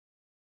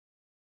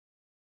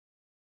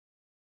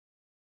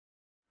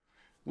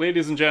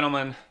Ladies and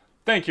gentlemen,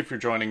 thank you for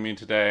joining me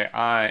today.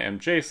 I am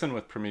Jason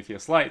with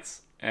Prometheus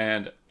Lights,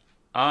 and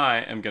I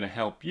am going to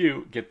help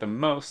you get the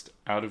most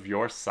out of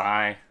your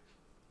Psi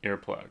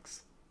earplugs.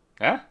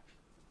 Yeah?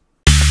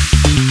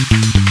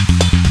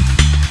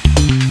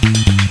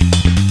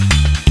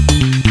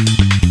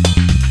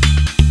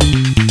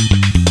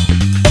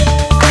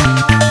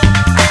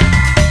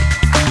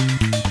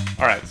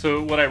 Alright,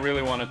 so what I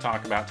really want to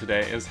talk about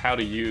today is how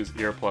to use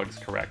earplugs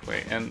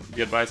correctly. And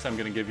the advice I'm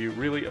going to give you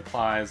really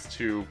applies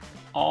to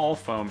all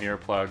foam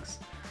earplugs.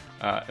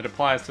 It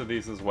applies to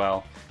these as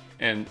well.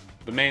 And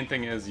the main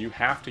thing is you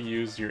have to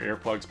use your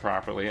earplugs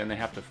properly and they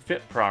have to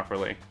fit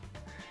properly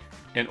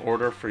in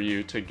order for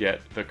you to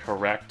get the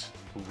correct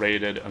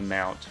rated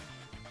amount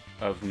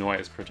of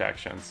noise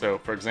protection. So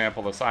for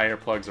example, the Psi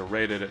earplugs are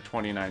rated at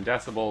 29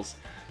 decibels.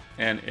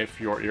 And if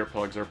your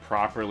earplugs are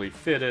properly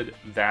fitted,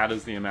 that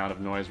is the amount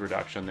of noise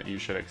reduction that you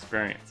should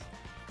experience.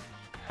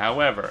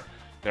 However,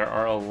 there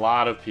are a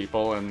lot of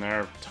people, and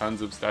there are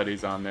tons of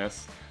studies on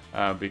this,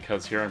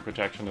 because hearing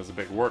protection is a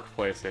big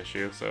workplace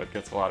issue, so it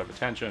gets a lot of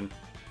attention.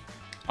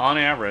 On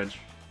average,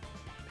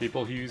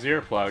 people who use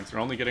earplugs are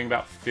only getting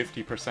about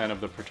 50% of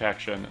the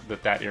protection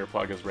that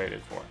earplug is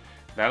rated for.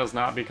 That is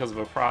not because of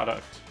a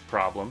product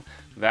problem.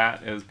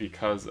 That is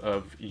because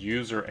of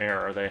user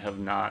error. They have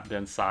not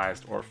been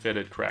sized or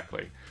fitted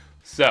correctly.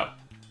 So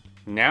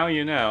now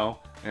you know,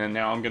 and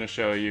now I'm going to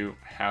show you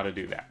how to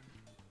do that.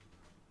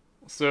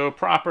 So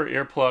proper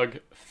earplug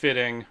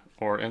fitting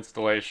or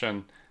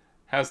installation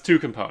has two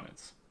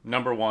components.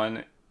 Number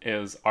one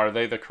is, are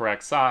they the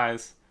correct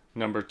size?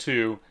 Number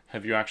two,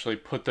 have you actually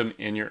put them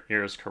in your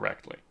ears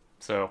correctly?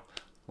 So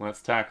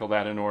let's tackle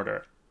that in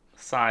order.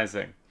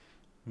 Sizing.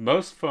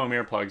 Most foam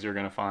earplugs you're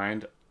going to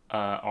find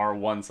are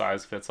one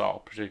size fits all,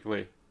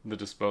 particularly the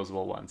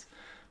disposable ones.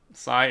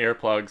 Psi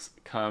earplugs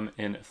come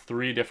in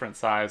 3 different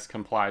size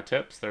comply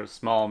tips. There's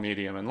small,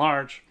 medium, and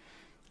large.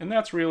 And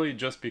that's really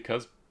just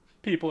because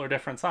people are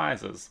different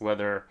sizes.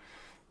 Whether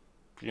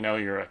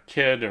you're a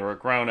kid or a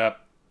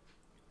grown-up,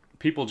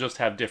 people just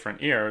have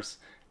different ears.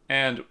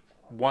 And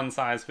one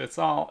size fits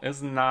all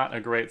is not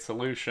a great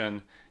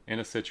solution in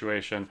a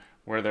situation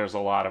where there's a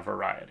lot of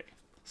variety.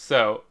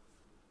 So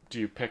do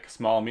you pick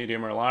small,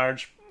 medium, or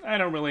large? I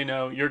don't really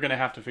know. You're going to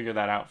have to figure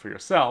that out for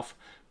yourself,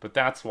 but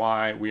that's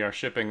why we are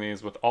shipping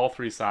these with all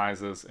 3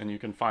 sizes, and you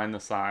can find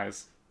the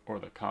size or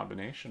the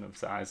combination of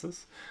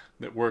sizes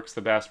that works the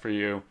best for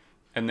you,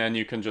 and then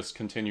you can just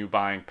continue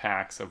buying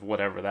packs of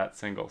whatever that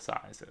single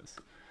size is.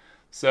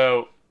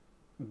 So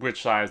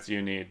which size do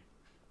you need?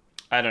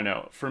 I don't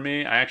know. For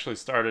me, I actually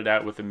started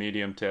out with the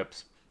medium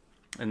tips,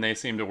 and they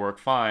seem to work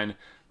fine,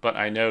 but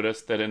I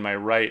noticed that in my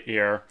right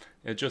ear,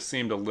 it just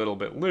seemed a little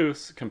bit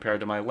loose compared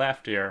to my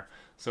left ear.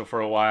 So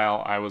for a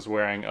while, I was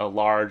wearing a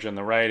large in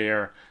the right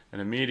ear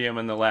and a medium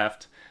in the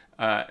left,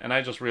 and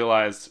I just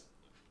realized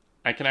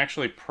I can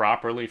actually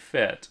properly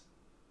fit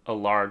a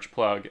large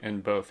plug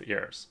in both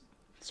ears.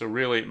 So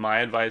really, my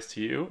advice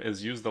to you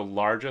is use the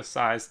largest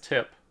size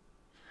tip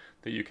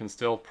that you can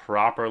still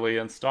properly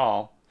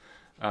install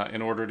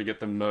in order to get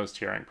the most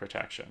hearing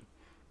protection.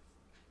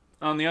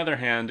 On the other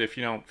hand, if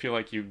you don't feel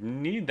like you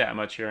need that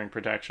much hearing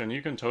protection,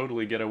 you can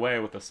totally get away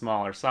with a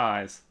smaller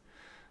size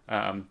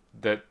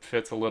that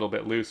fits a little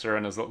bit looser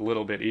and is a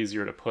little bit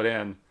easier to put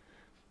in.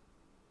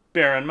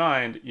 Bear in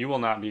mind, you will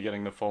not be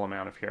getting the full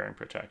amount of hearing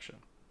protection.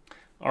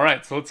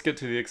 Alright, so let's get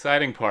to the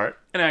exciting part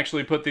and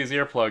actually put these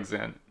earplugs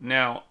in.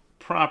 Now,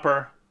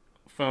 proper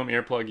foam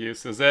earplug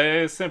use is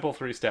a simple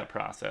 3-step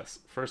process.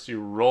 First,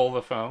 you roll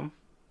the foam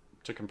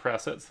to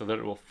compress it so that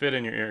it will fit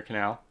in your ear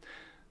canal.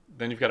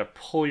 Then you've got to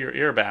pull your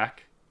ear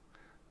back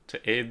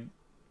to aid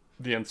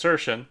the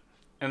insertion,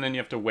 and then you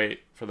have to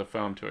wait for the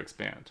foam to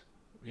expand.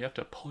 You have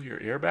to pull your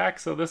ear back,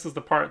 so this is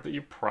the part that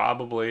you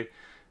probably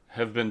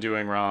have been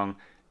doing wrong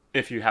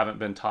if you haven't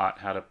been taught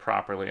how to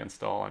properly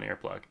install an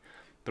earplug.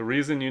 The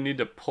reason you need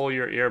to pull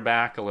your ear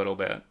back a little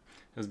bit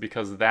is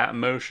because that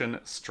motion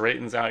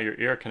straightens out your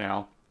ear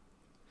canal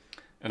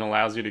and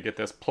allows you to get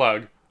this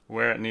plug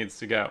where it needs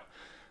to go.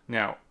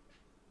 Now,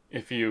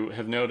 if you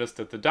have noticed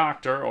at the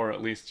doctor, or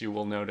at least you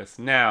will notice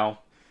now,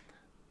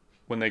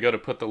 when they go to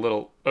put the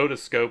little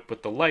otoscope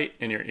with the light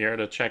in your ear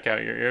to check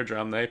out your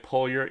eardrum, they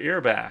pull your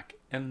ear back,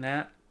 and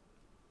that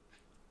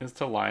is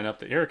to line up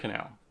the ear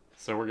canal.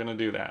 So we're going to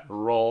do that.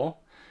 Roll,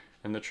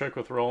 and the trick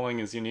with rolling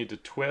is you need to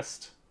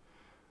twist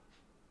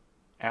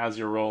as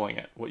you're rolling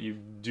it. What you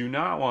do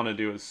not want to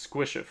do is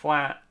squish it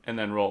flat and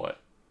then roll it.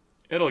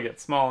 It'll get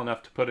small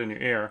enough to put in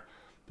your ear,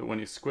 but when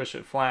you squish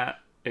it flat,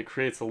 it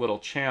creates a little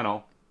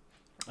channel,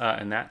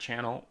 and that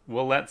channel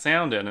will let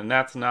sound in, and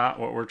that's not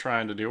what we're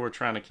trying to do. We're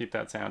trying to keep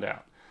that sound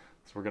out.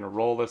 So we're going to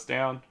roll this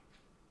down.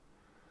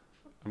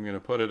 I'm going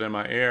to put it in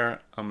my ear.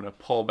 I'm going to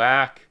pull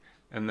back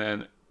and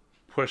then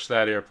push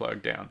that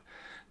earplug down.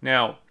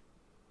 Now,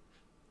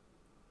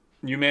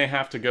 you may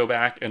have to go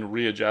back and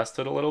readjust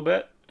it a little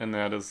bit, and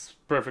that is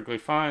perfectly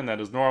fine.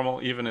 That is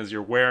normal. Even as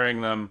you're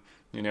wearing them,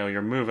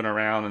 you're moving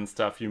around and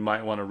stuff, you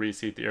might want to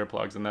reseat the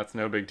earplugs, and that's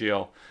no big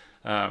deal.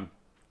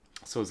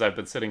 So as I've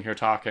been sitting here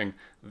talking,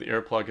 the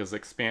earplug has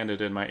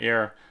expanded in my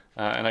ear,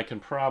 and I can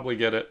probably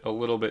get it a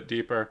little bit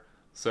deeper.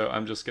 So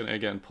I'm just going to,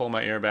 again, pull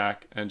my ear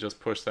back and just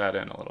push that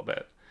in a little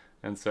bit.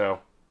 And so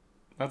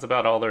that's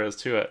about all there is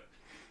to it.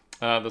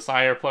 The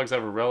Psi earplugs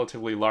have a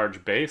relatively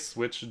large base,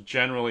 which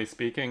generally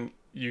speaking,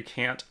 you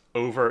can't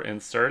over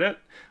insert it.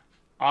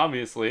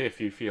 Obviously,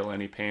 if you feel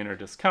any pain or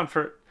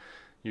discomfort,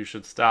 you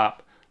should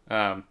stop.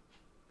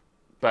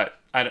 But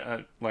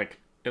like,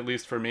 at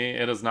least for me,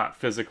 it is not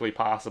physically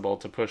possible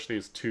to push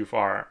these too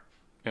far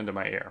into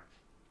my ear.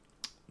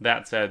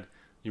 That said,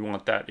 you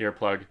want that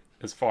earplug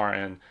as far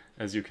in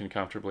as you can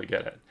comfortably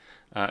get it.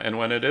 And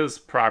when it is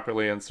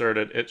properly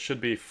inserted, it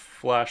should be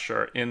flush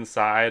or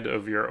inside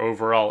of your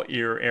overall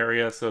ear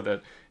area, so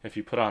that if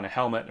you put on a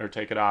helmet or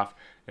take it off,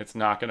 it's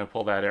not going to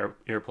pull that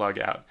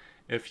earplug out.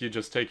 If you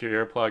just take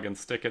your earplug and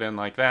stick it in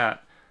like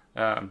that,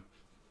 and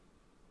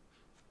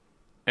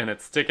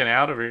it's sticking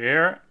out of your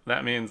ear,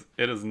 that means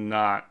it is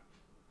not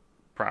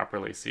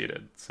properly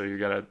seated. So you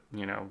gotta,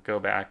 go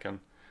back and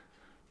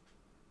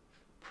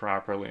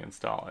properly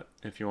install it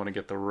if you want to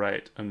get the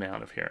right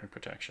amount of hearing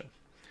protection.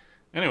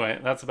 Anyway,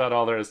 that's about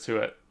all there is to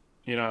it.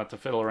 You don't have to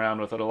fiddle around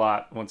with it a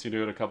lot. Once you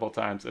do it a couple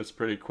times, it's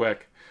pretty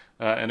quick.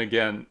 And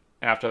again,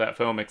 after that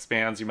foam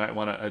expands, you might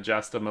want to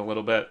adjust them a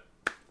little bit,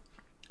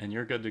 and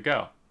you're good to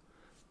go.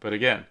 But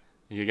again,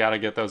 you got to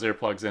get those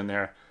earplugs in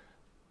there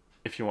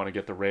if you want to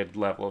get the rated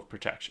level of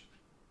protection.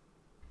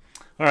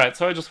 All right,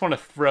 so I just want to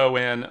throw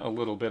in a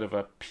little bit of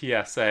a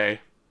PSA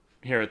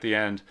here at the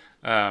end.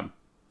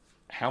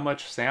 How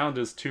much sound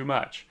is too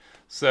much?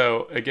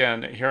 So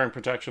again, hearing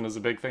protection is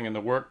a big thing in the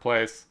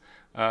workplace.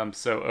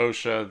 So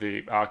OSHA,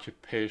 the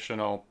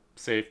Occupational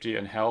Safety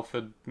and Health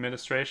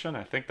Administration,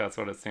 I think that's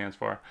what it stands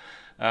for,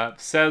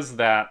 says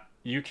that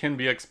you can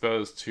be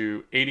exposed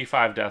to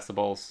 85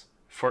 decibels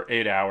for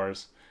 8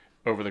 hours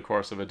over the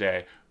course of a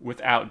day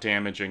without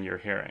damaging your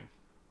hearing.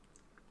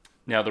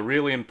 Now, the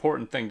really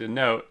important thing to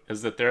note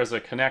is that there's a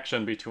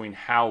connection between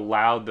how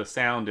loud the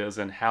sound is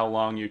and how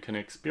long you can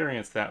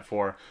experience that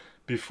for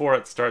before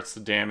it starts to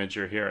damage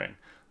your hearing.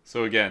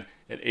 So again,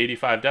 at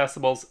 85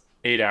 decibels,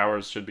 8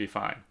 hours should be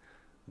fine.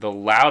 The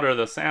louder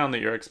the sound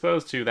that you're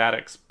exposed to, that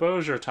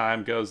exposure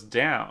time goes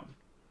down.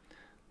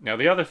 Now,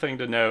 the other thing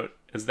to note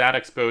is that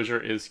exposure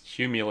is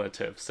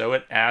cumulative, so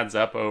it adds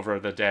up over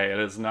the day. It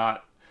is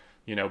not,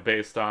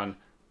 based on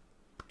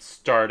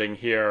starting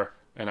here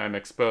and I'm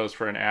exposed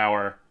for an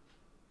hour,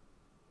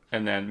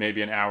 and then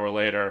maybe an hour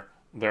later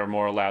there are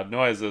more loud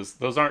noises.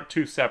 Those aren't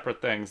two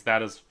separate things.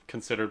 That is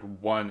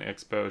considered one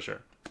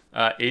exposure.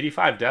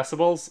 85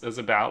 decibels is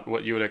about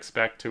what you would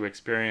expect to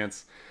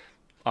experience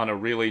on a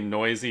really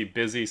noisy,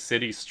 busy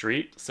city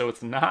street, so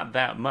it's not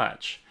that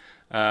much.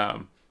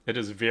 It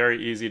is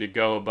very easy to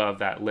go above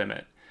that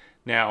limit.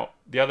 Now,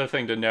 the other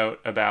thing to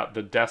note about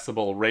the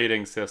decibel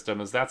rating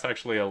system is that's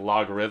actually a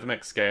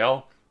logarithmic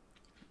scale.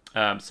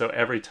 So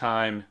every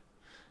time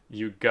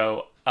you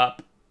go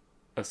up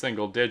a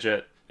single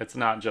digit, it's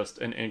not just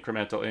an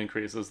incremental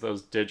increase. As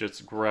those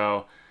digits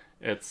grow,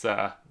 it's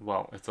a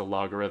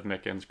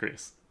logarithmic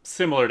increase.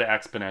 Similar to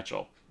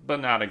exponential, but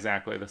not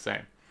exactly the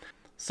same.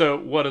 So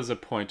what is a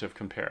point of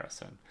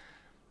comparison?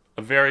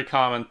 A very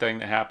common thing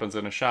that happens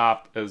in a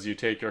shop is you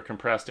take your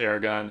compressed air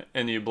gun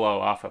and you blow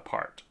off a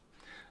part.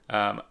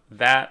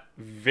 That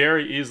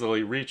very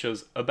easily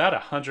reaches about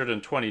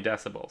 120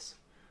 decibels.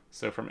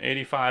 So from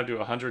 85 to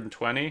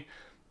 120,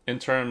 in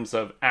terms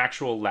of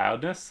actual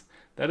loudness,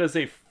 that is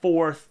a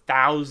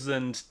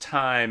 4,000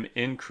 time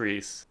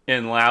increase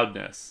in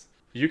loudness.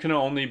 You can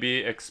only be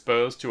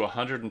exposed to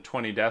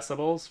 120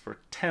 decibels for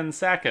 10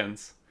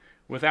 seconds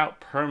without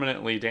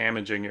permanently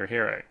damaging your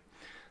hearing.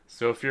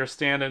 So if you're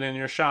standing in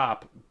your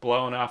shop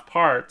blowing off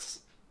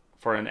parts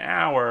for an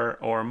hour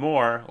or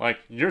more, like,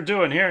 you're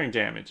doing hearing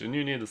damage and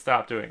you need to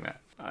stop doing that.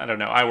 I don't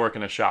know, I work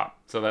in a shop,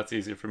 so that's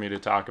easy for me to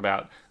talk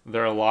about.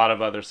 There are a lot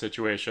of other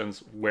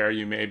situations where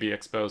you may be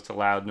exposed to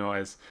loud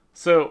noise.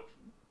 So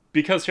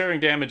because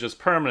hearing damage is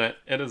permanent,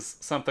 it is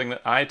something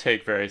that I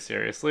take very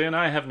seriously, and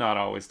I have not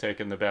always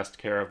taken the best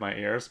care of my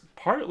ears,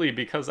 partly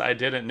because I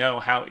didn't know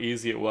how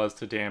easy it was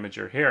to damage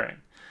your hearing.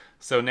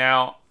 So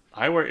now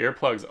I wear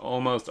earplugs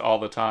almost all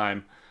the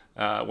time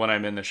when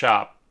I'm in the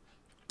shop.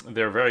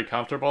 They're very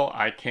comfortable.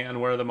 I can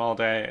wear them all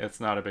day. It's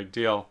not a big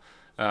deal.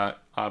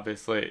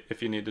 Obviously,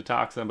 if you need to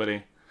talk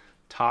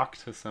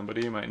to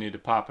somebody, you might need to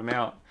pop them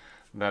out.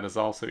 That is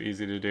also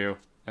easy to do,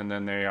 and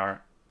then they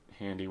are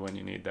handy when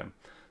you need them.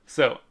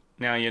 So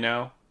now you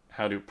know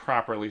how to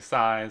properly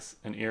size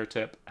an ear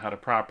tip, how to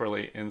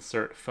properly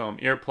insert foam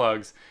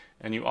earplugs,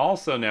 and you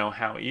also know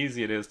how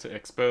easy it is to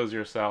expose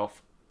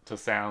yourself to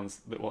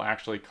sounds that will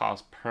actually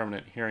cause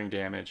permanent hearing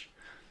damage,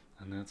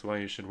 and that's why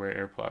you should wear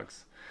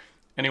earplugs.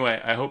 Anyway,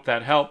 I hope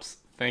that helps.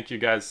 Thank you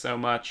guys so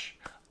much.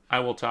 I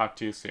will talk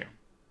to you soon.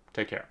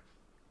 Take care.